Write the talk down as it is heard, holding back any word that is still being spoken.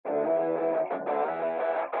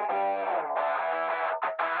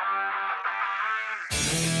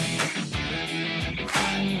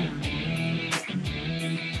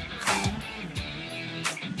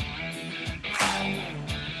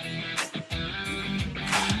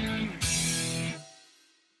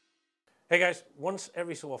Hey guys, once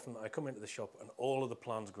every so often I come into the shop and all of the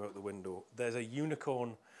plans go out the window. There's a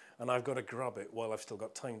unicorn and I've got to grab it while I've still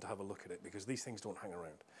got time to have a look at it because these things don't hang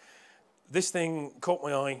around. This thing caught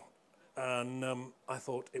my eye and I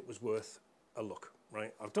thought it was worth a look,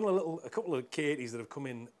 right? I've done a couple of K80s that have come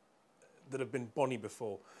in that have been bonny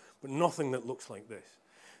before, but nothing that looks like this.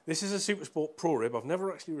 This is a Supersport Pro Rib. I've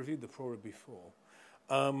never actually reviewed the Pro Rib before.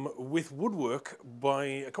 With woodwork by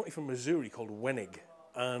a company from Missouri called Wenig.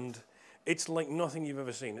 And it's like nothing you've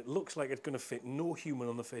ever seen. It looks like it's going to fit no human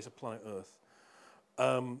on the face of planet Earth.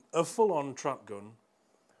 A full-on trap gun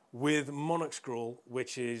with Monarch scroll,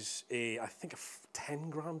 which is I think a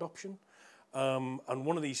 10 grand option. And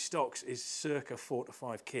one of these stocks is circa 4 to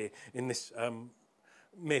 5K in this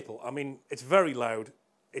maple. I mean, it's very loud.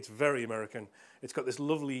 It's very American. It's got this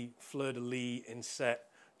lovely fleur-de-lis inset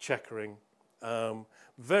checkering.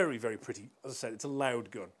 Very, very pretty. As I said, it's a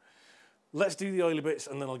loud gun. Let's do the oily bits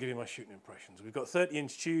and then I'll give you my shooting impressions. We've got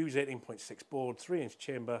 30-inch tubes, 18.6 board, 3-inch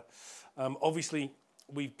chamber. Obviously,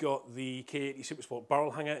 we've got the K80 Supersport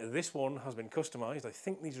barrel hanger. This one has been customized. I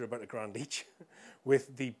think these are about £1 each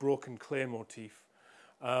with the broken clay motif.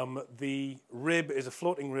 The rib is a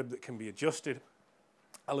floating rib that can be adjusted,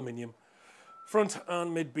 aluminium. Front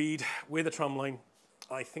and mid bead with a tram line.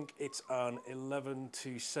 I think it's an 11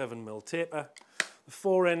 to 7mm taper. The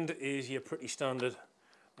fore end is your pretty standard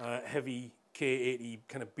heavy K80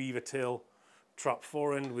 kind of beaver tail trap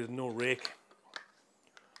fore end with no rake.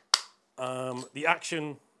 The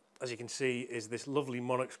action, as you can see, is this lovely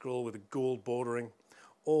Monarch scroll with a gold bordering,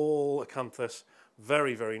 all acanthus,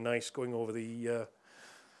 very, very nice, going over the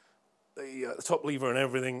top lever and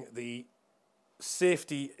everything. The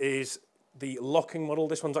safety is the locking model.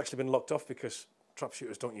 This one's actually been locked off because trap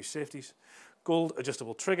shooters don't use safeties. Gold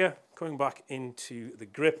adjustable trigger, coming back into the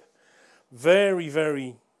grip. Very,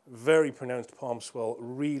 very, very pronounced palm swell,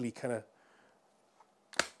 really kind of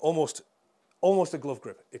almost a glove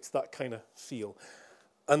grip. It's that kind of feel.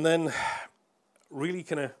 And then really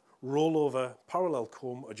kind of roll over parallel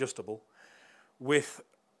comb adjustable with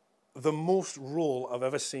the most roll I've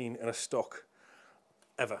ever seen in a stock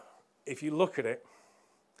ever. If you look at it,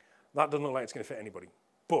 that doesn't look like it's going to fit anybody.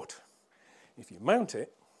 But if you mount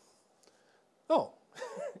it, oh,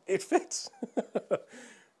 it fits.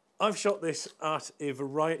 I've shot this at a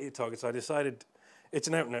variety of targets. I decided it's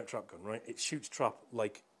an out-and-out trap gun, right? It shoots trap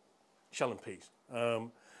like shell and peas.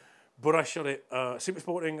 But I shot it super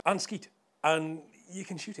sporting and skeet, and you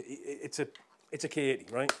can shoot it. It's a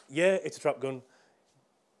K80, right? Yeah, it's a trap gun.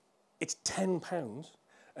 It's £10,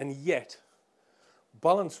 and yet,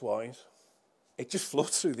 balance-wise, it just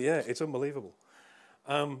floats through the air. It's unbelievable.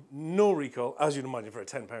 No recoil, as you'd imagine for a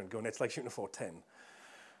 £10 gun. It's like shooting a 410.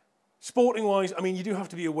 Sporting-wise, I mean, you do have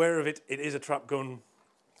to be aware of it. It is a trap gun.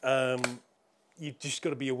 You've just got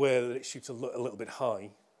to be aware that it shoots a little bit high,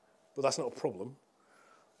 but that's not a problem.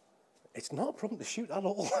 It's not a problem to shoot at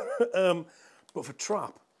all. But for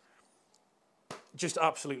trap, just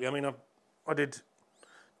absolutely. I mean, I did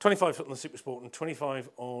 25 foot on the Supersport and 25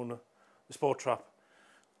 on the Sport Trap.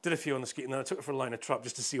 Did a few on the skeet, and then I took it for a line of trap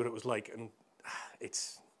just to see what it was like, and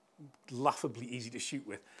it's laughably easy to shoot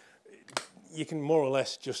with. You can more or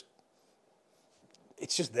less just,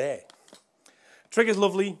 it's just there. Trigger's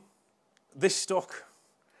lovely. This stock,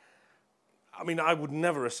 I mean, I would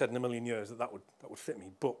never have said in a million years that that would fit me,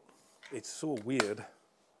 but it's so weird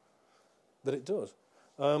that it does.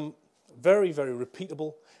 Very, very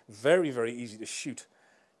repeatable, very, very easy to shoot.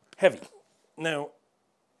 Heavy. Now,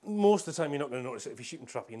 most of the time you're not going to notice it. If you're shooting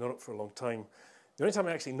trap, you're not up for a long time. The only time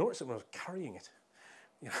I actually noticed it when I was carrying it.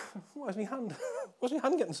 You know, why's my hand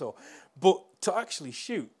getting sore? But to actually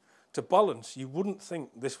shoot, to balance, you wouldn't think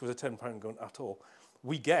this was a £10 gun at all.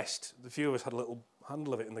 We guessed, the few of us had a little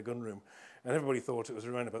handle of it in the gun room, and everybody thought it was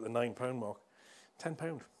around about the £9 mark.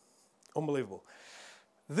 £10. Unbelievable.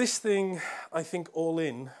 This thing, I think all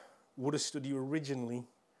in, would have stood you originally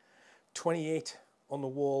 28 on the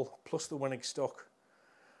wall, plus the Wenig stock.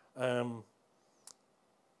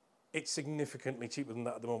 It's significantly cheaper than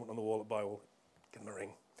that at the moment on the wall at Bywell. Give them a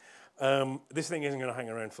ring. This thing isn't going to hang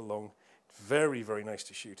around for long. It's very, very nice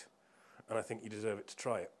to shoot, and I think you deserve it to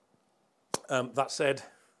try it. That said,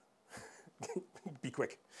 be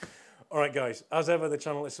quick. All right, guys, as ever, the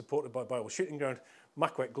channel is supported by Bywell Shooting Ground,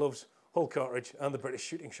 MacWet Gloves, Hull Cartridge, and the British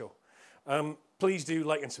Shooting Show. Please do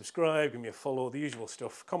like and subscribe, give me a follow, the usual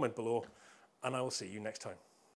stuff, comment below, and I will see you next time.